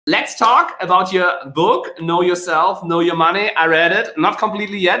let's talk about your book, Know Yourself, Know Your Money. I read it, not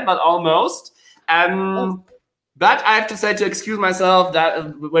completely yet, but almost. But I have to say, to excuse myself,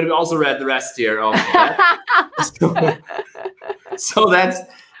 that when we also read the rest here. So that's.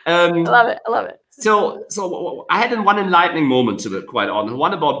 I love it. I love it. So I had one enlightening moment, to be quite honest.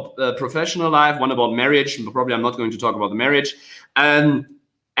 One about professional life, one about marriage. Probably I'm not going to talk about the marriage.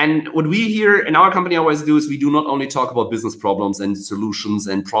 And what we here in our company always do is we do not only talk about business problems and solutions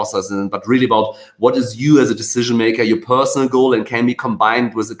and processes, but really about what is you as a decision maker, your personal goal, and can be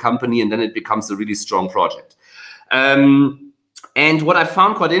combined with the company, and then it becomes a really strong project. And what I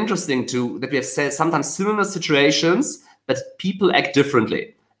found quite interesting too, that we have said sometimes similar situations, but people act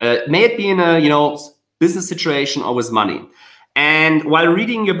differently. May it be in a business situation or with money. And while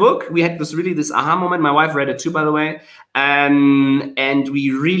reading your book, we had this aha moment. My wife read it too, by the way, and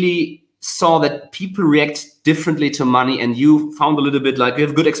we really saw that people react differently to money. And you found a little bit like you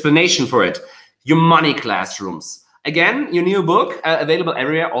have a good explanation for it. Your money classrooms. Again, your new book available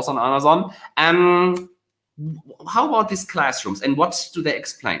everywhere, also on Amazon. How about these classrooms and what do they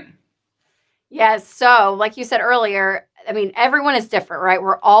explain? Yes. So like you said earlier, I mean, everyone is different, right?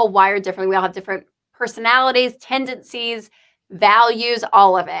 We're all wired differently. We all have different personalities, tendencies, values,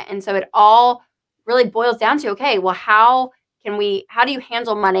 all of it. And so it all really boils down to, okay, well, how do you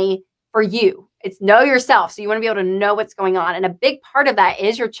handle money for you? It's know yourself. So you want to be able to know what's going on. And a big part of that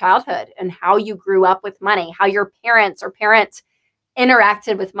is your childhood and how you grew up with money, how your parents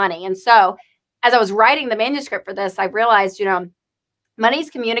interacted with money. And so as I was writing the manuscript for this, I realized, money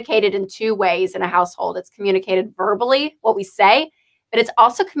is communicated in two ways in a household. It's communicated verbally, what we say, but it's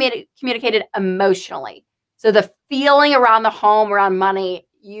also communicated emotionally. So the feeling around the home, around money,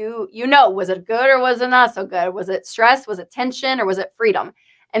 was it good or was it not so good? Was it stress? Was it tension? Or was it freedom?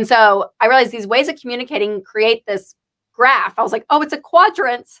 And so I realized these ways of communicating create this graph. I was like, oh, it's a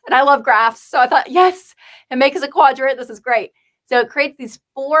quadrant. And I love graphs. So I thought, yes, and make us a quadrant. This is great. So it creates these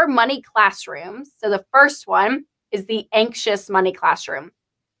 4 money classrooms. So the first one is the anxious money classroom.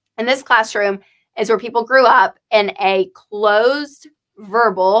 And this classroom is where people grew up in a closed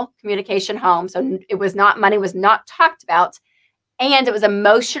verbal communication home. So money was not talked about, and it was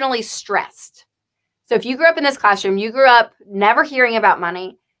emotionally stressed. So if you grew up in this classroom, you grew up never hearing about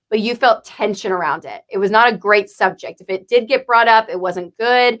money, but you felt tension around it. It was not a great subject. If it did get brought up, it wasn't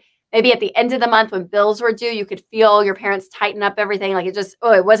good. Maybe at the end of the month when bills were due, you could feel your parents tighten up everything. Like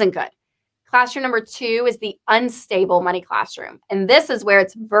it wasn't good. Classroom number 2 is the unstable money classroom. And this is where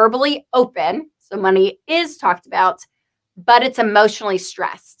it's verbally open. So money is talked about, but it's emotionally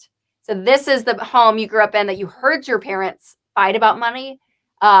stressed. So this is the home you grew up in that you heard your parents fight about money.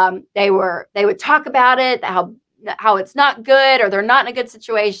 They would talk about it, how it's not good, or they're not in a good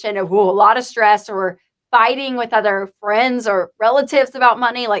situation, or a lot of stress, or fighting with other friends or relatives about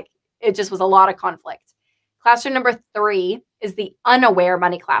money. Like it just was a lot of conflict. Classroom number 3 is the unaware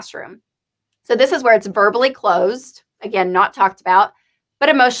money classroom. So this is where it's verbally closed, again, not talked about, but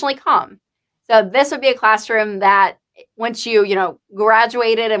emotionally calm. So this would be a classroom that once you,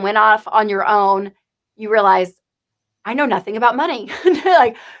 graduated and went off on your own, you realized, I know nothing about money.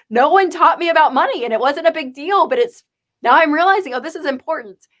 Like no one taught me about money and it wasn't a big deal, but now I'm realizing, oh, this is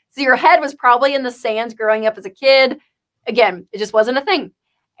important. So your head was probably in the sand growing up as a kid. Again, it just wasn't a thing.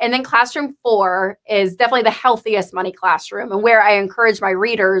 And then classroom 4 is definitely the healthiest money classroom, and where I encourage my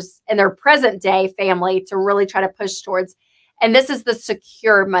readers and their present day family to really try to push towards. And this is the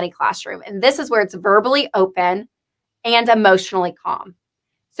secure money classroom. And this is where it's verbally open and emotionally calm.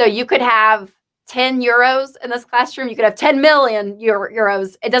 So you could have 10 euros in this classroom. You could have 10 million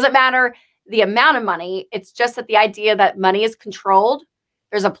euros. It doesn't matter the amount of money. It's just that the idea that money is controlled.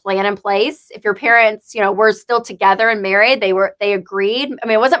 There's a plan in place. If your parents, were still together and married, they agreed. I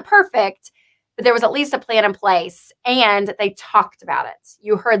mean, it wasn't perfect, but there was at least a plan in place, and they talked about it.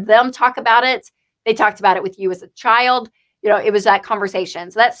 You heard them talk about it. They talked about it with you as a child. It was that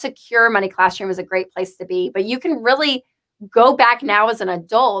conversation. So that secure money classroom is a great place to be, but you can really go back now as an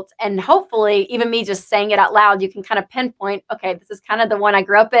adult, and hopefully even me just saying it out loud, you can kind of pinpoint, okay, this is kind of the one I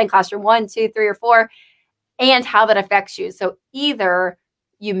grew up in, classroom 1, 2, 3, or 4, and how that affects you. So either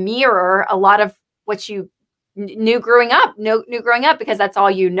you mirror a lot of what you knew growing up, because that's all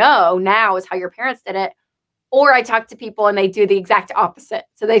you know now is how your parents did it. Or I talk to people and they do the exact opposite.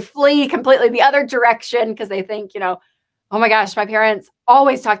 So they flee completely the other direction because they think, oh my gosh, my parents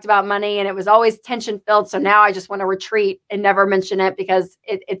always talked about money and it was always tension filled. So now I just want to retreat and never mention it because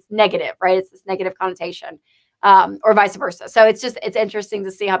it's negative, right? It's this negative connotation, or vice versa. So it's interesting to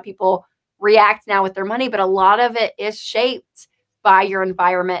see how people react now with their money, but a lot of it is shaped by your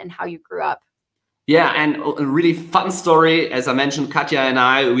environment and how you grew up. Yeah, and a really fun story. As I mentioned, Katja and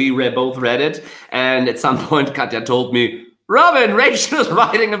I, we both read it. And at some point, Katja told me, Robin, Rachel is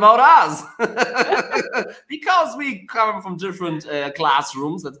writing about us. Because we come from different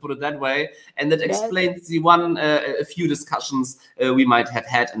classrooms, let's put it that way. And that explains the a few discussions we might have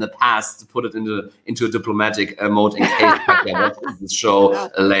had in the past, to put it into a diplomatic mode in case Katja watches this show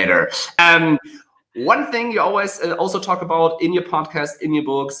later. One thing you always also talk about in your podcast, in your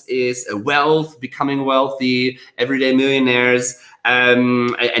books, is wealth, becoming wealthy, everyday millionaires,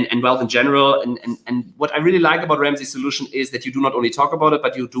 and wealth in general. And what I really like about Ramsey's solution is that you do not only talk about it,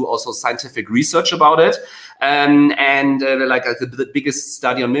 but you do also scientific research about it. The biggest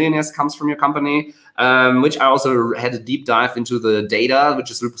study on millionaires comes from your company, which I also had a deep dive into the data,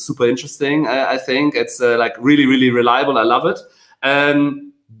 which is super interesting. I think it's really, really reliable. I love it.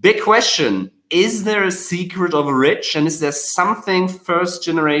 Big question. Is there a secret of a rich, and is there something first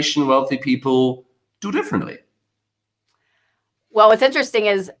generation wealthy people do differently? Well, what's interesting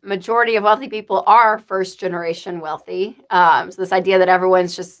is majority of wealthy people are first generation wealthy. So this idea that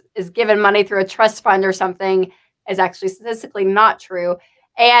everyone's just is given money through a trust fund or something is actually statistically not true.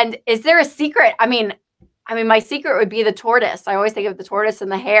 And is there a secret? I mean, my secret would be the tortoise. I always think of the tortoise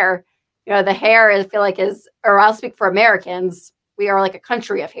and the hare. You know, the hare, I feel like or I'll speak for Americans, we are like a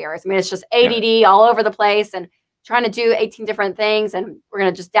country of hares. I mean, it's just ADD all over the place and trying to do 18 different things, and we're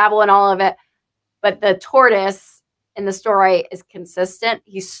going to just dabble in all of it. But the tortoise in the story is consistent.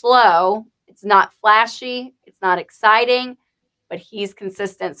 He's slow. It's not flashy. It's not exciting, but he's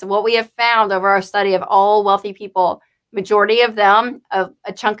consistent. So what we have found over our study of all wealthy people, majority of them,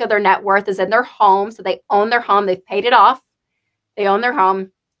 a chunk of their net worth is in their home. So they own their home. They've paid it off. They own their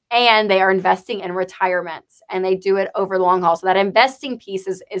home. And they are investing in retirements, and they do it over the long haul. So that investing piece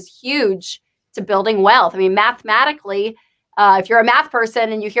is huge to building wealth. I mean, mathematically, if you're a math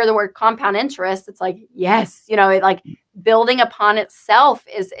person and you hear the word compound interest, it's like, yes, you know, building upon itself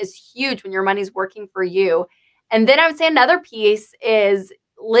is huge when your money's working for you. And then I would say another piece is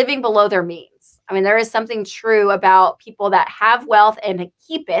living below their means. I mean, there is something true about people that have wealth and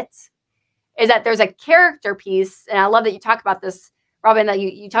keep it, is that there's a character piece. And I love that you talk about this, Robin, that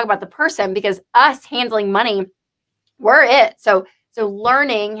you talk about the person, because us handling money, we're it. So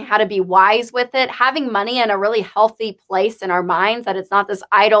learning how to be wise with it, having money in a really healthy place in our minds, that it's not this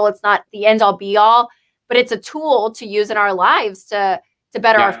idol, it's not the end all be all, but it's a tool to use in our lives to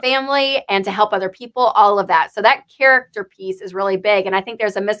better our family and to help other people, all of that. So that character piece is really big. And I think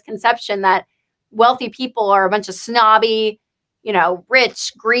there's a misconception that wealthy people are a bunch of snobby, you know,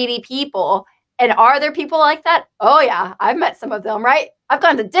 rich, greedy people. And are there people like that? Oh yeah, I've met some of them, right? I've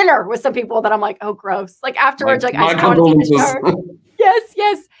gone to dinner with some people that I'm like, oh, gross. Like afterwards, I just want to take a shower.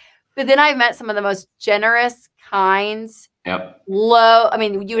 Yes. But then I've met some of the most generous, kind, low. I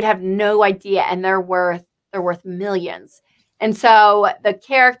mean, you would have no idea, and they're worth millions. And so the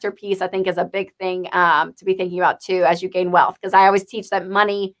character piece, I think, is a big thing to be thinking about too as you gain wealth. Because I always teach that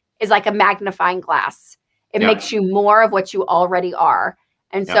money is like a magnifying glass. It makes you more of what you already are.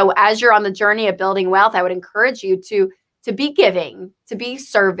 And so as you're on the journey of building wealth, I would encourage you to be giving, to be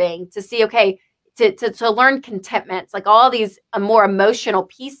serving, to see, okay, to learn contentment. It's like all these more emotional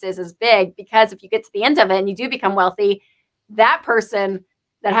pieces is big, because if you get to the end of it and you do become wealthy, that person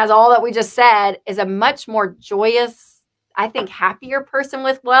that has all that we just said is a much more joyous, I think, happier person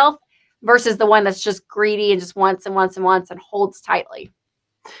with wealth versus the one that's just greedy and just wants and wants and wants and holds tightly.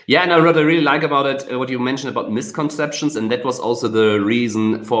 Yeah, and what I really like about it, what you mentioned about misconceptions, and that was also the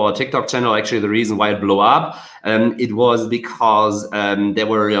reason for our TikTok channel, actually the reason why it blew up. It was because there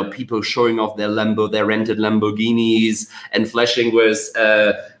were people showing off their rented Lamborghinis and flashing with,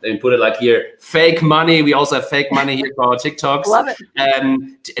 let me put it like here, fake money. We also have fake money here for our TikToks. Love it.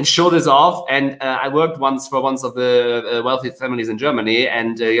 And show this off. And I worked once for one of the wealthy families in Germany,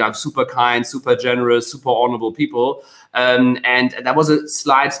 and super kind, super generous, super honorable people. And there was a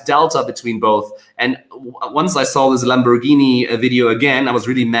slight delta between both. And once I saw this Lamborghini video again, I was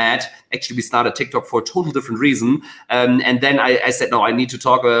really mad. Actually, we started TikTok for a total different reason. And then I said, no, I need to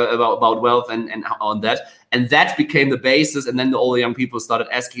talk about wealth and on that. And that became the basis. And then all the young people started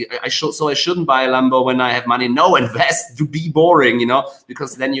asking, so I shouldn't buy a Lambo when I have money? No, invest, to be boring,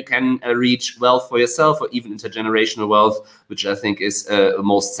 because then you can reach wealth for yourself, or even intergenerational wealth, which I think is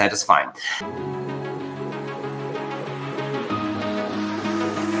most satisfying.